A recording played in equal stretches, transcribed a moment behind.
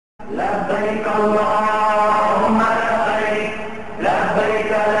labbaik Allahumma labbaik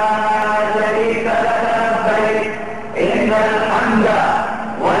labbaik la sharika lak labbaik innal hamda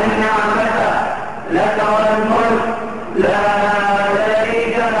wan ni'mata lak wal mulk la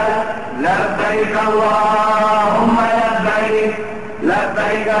sharika lak labbaik Allahumma labbaik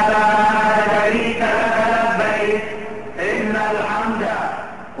labbaik la sharika lak labbaik innal hamda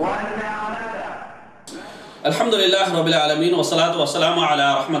wan ni'mata. Alhamdulillah Rabbil Alamin wa salatu wa salamu ala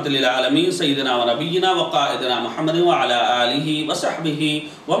rahmatil alamin sayyidina wa nabiyyina wa qa'idina Muhammadin wa ala alihi wa sahbihi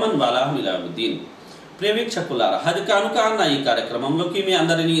wa man walahu ila yawmiddin. ప్రియ వీక్షకులారా, హజ్ కానుక అన్న ఈ కార్యక్రమంలోకి మీ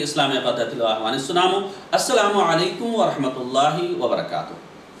అందరినీ ఇస్లామీయ పద్ధతిలో ఆహ్వానిస్తున్నాము. అస్సలాము అలైకుం వరహమతుల్లాహి వబరకాతు.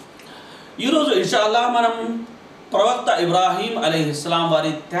 ఈరోజు ఇన్షాల్లా మనం ప్రవక్త ఇబ్రాహీం అలైహిస్సలాం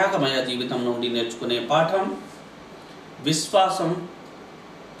వారి త్యాగమయ జీవితం నుండి నేర్చుకునే పాఠం విశ్వాసం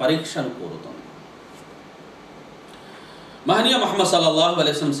పరీక్షను కోరుతుంది. మహనీయ ముహమ్మద్ సల్లల్లాహు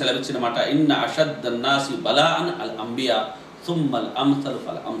అలైహి వసల్లం సెలవిచ్చిన మాట, ఇన్న అషద్దన్ నాసి బలాఅన్ అల్ అంబియా థుమ్మల్ అమ్సల్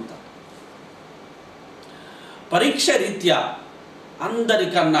ఫల్ అమ్సల్. పరీక్ష రీత్యా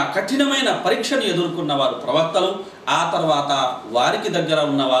అందరికన్నా కఠినమైన పరీక్షను ఎదుర్కొన్న వారు ప్రవక్తలు, ఆ తర్వాత వారికి దగ్గర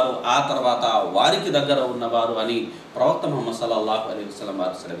ఉన్నవారు, ఆ తర్వాత వారికి దగ్గర ఉన్నవారు అని ప్రవక్త ముహమ్మద్ సల్లల్లాహు అలైహి వసల్లం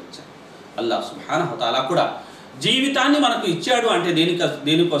వారు సెలవిచ్చారు. అల్లాహ్ సుబ్హానహు వతఆలా కూడా జీవితాన్ని మనకు ఇచ్చాడు అంటే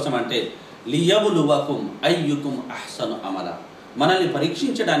దేనికోసం అంటే లియబ్లువకుం అయ్యుకుం అహ్సను అమలా, మనల్ని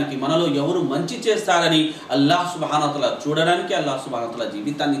పరీక్షించడానికి, మనలో ఎవరు మంచి చేస్తారని అల్లాహ్ సుబ్హానహు వతఆలా చూడడానికి అల్లాహ్ సుబ్హానహు వతఆలా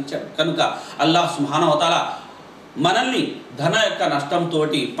జీవితాన్ని ఇచ్చాడు. కనుక అల్లాహ్ సుబ్హానహు వతఆలా మనల్ని ధన యొక్క నష్టంతో,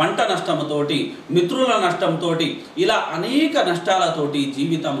 పంట నష్టంతో, మిత్రుల నష్టంతో, ఇలా అనేక నష్టాలతోటి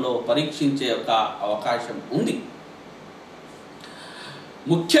జీవితంలో పరీక్షించే ఒక అవకాశం ఉంది.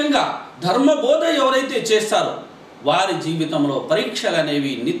 ముఖ్యంగా ధర్మబోధ ఎవరైతే చేస్తారో వారి జీవితంలో పరీక్షలు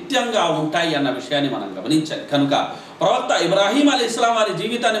అనేవి నిత్యంగా ఉంటాయి అన్న విషయాన్ని మనం గమనించాలి. కనుక ప్రవక్త ఇబ్రాహీం అలైహిస్సలాం వారి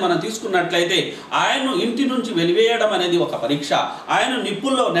జీవితాన్ని మనం తీసుకున్నట్లయితే ఆయన్ను ఇంటి నుంచి వెలివేయడం అనేది ఒక పరీక్ష, ఆయన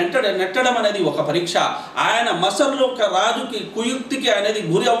నిప్పుల్లో నెట్టడం అనేది ఒక పరీక్ష, ఆయన మసర్లో ఒక రాజుకి కుయుక్తికి అనేది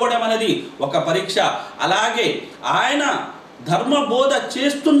గురి అవ్వడం అనేది ఒక పరీక్ష. అలాగే ఆయన ధర్మబోధ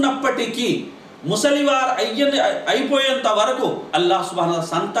చేస్తున్నప్పటికీ ముసలివారు అయిపోయేంత వరకు అల్లాహ్ సుబ్హానహు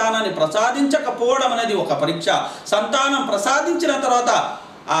సంతానాన్ని ప్రసాదించకపోవడం అనేది ఒక పరీక్ష. సంతానం ప్రసాదించిన తర్వాత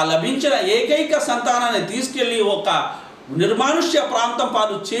ఆ లభించిన ఏకైక సంతానాన్ని తీసుకెళ్ళి ఒక నిర్మానుష్య ప్రాంతం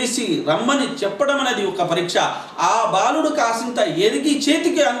పాలు చేసి రమ్మని చెప్పడం అనేది ఒక పరీక్ష. ఆ బాలుడు కాసింత ఎదిగి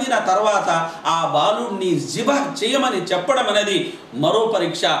చేతికి అందిన తర్వాత ఆ బాలుడిని జిబహ్ చేయమని చెప్పడం అనేది మరో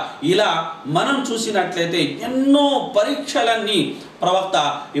పరీక్ష. ఇలా మనం చూసినట్లయితే ఎన్నో పరీక్షలన్నీ ప్రవక్త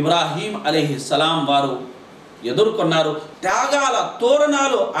ఇబ్రాహీం అలైహిస్సలాం వారు ఎదుర్కొన్నారు. త్యాగాల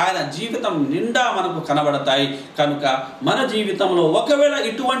తోరణాలు ఆయన జీవితం నిండా మనకు కనబడతాయి. కనుక మన జీవితంలో ఒకవేళ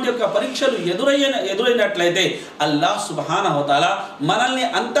ఇటువంటి యొక్క పరీక్షలు ఎదురైనట్లయితే అల్లాహ్ సుబ్హానహు వతఆలా మనల్ని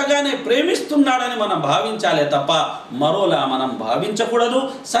అంతగానే ప్రేమిస్తున్నాడని మనం భావించాలే తప్ప మరోలా మనం భావించకూడదు.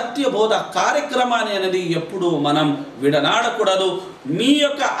 సత్యబోధ కార్యక్రమాన్ని అనేది ఎప్పుడూ మనం విడనాడకూడదు. మీ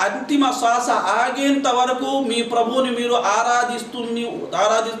యొక్క అంతిమ శ్వాస ఆగేంత వరకు మీ ప్రభువుని మీరు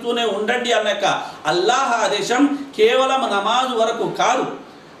ఆరాధిస్తూనే ఉండండి అన్నాక అల్లాహ్ ఆదేశం కేవలం నమాజ్ వరకు కాదు,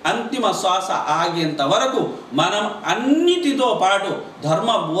 అంతిమ శ్వాస ఆగేంత వరకు మనం అన్నిటితో పాటు ధర్మ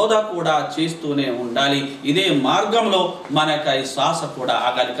బోధ కూడా చేస్తూనే ఉండాలి. ఇదే మార్గంలో మనకు ఈ శ్వాస కూడా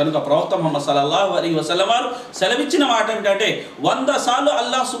ఆగాలి. కనుక ప్రవక్త ముహమ్మద్ సల్లల్లాహు అలైహి వసల్లం వారు సెలవిచ్చిన మాట ఏమిటంటే 100 సార్లు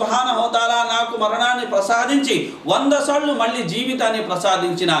అల్లాహ్ సుబ్హానహు వతఆలా నాకు మరణాన్ని ప్రసాదించి 100 సార్లు మళ్ళీ జీవితాన్ని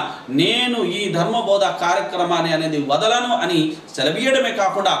ప్రసాదించిన నేను ఈ ధర్మబోధ కార్యక్రమాన్ని అనేది వదలను అని సెలవీయడమే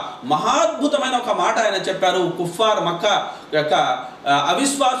కాకుండా మహాద్భుతమైన ఒక మాట ఆయన చెప్పారు. కుఫార్ మక్కా యొక్క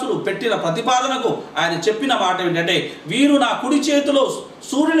అవిశ్వాసులు పెట్టిన ప్రతిపాదనకు ఆయన చెప్పిన మాట ఏంటంటే, వీరు నా కుడి చేతిలో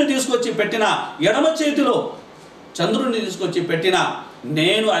సూర్యుని తీసుకొచ్చి పెట్టిన, ఎడమ చేతిలో చంద్రుని తీసుకొచ్చి పెట్టిన,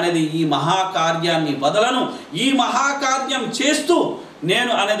 నేను అనేది ఈ మహాకార్యాన్ని వదలను, ఈ మహాకార్యం చేస్తూ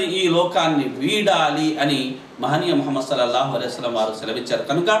నేను అనేది ఈ లోకాన్ని వీడాలి అని మహనీయ ముహమ్మద్ సల్లల్లాహు అలైహి వసల్లం వారు సెలవిచ్చారు.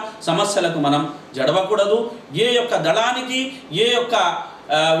 కనుక సమస్యలకు మనం జడవకూడదు. ఏ యొక్క దళానికి, ఏ యొక్క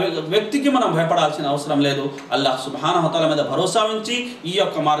వ్యక్తికి మనం భయపడాల్సిన అవసరం లేదు. అల్లాహ్ సుబ్హానహు వతఆలా మీద భరోసా ఉంచి ఈ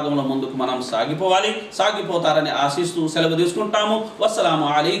యొక్క మార్గంలో ముందుకు మనం సాగిపోతారని ఆశిస్తూ సెలవు తీసుకుంటాము. వస్సలాము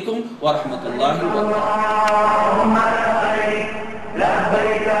అలైకుం వరహమతుల్లాహి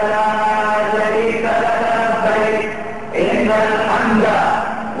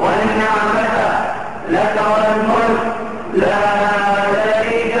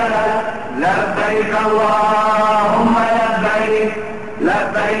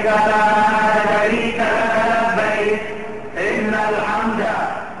labbaik la sharika lak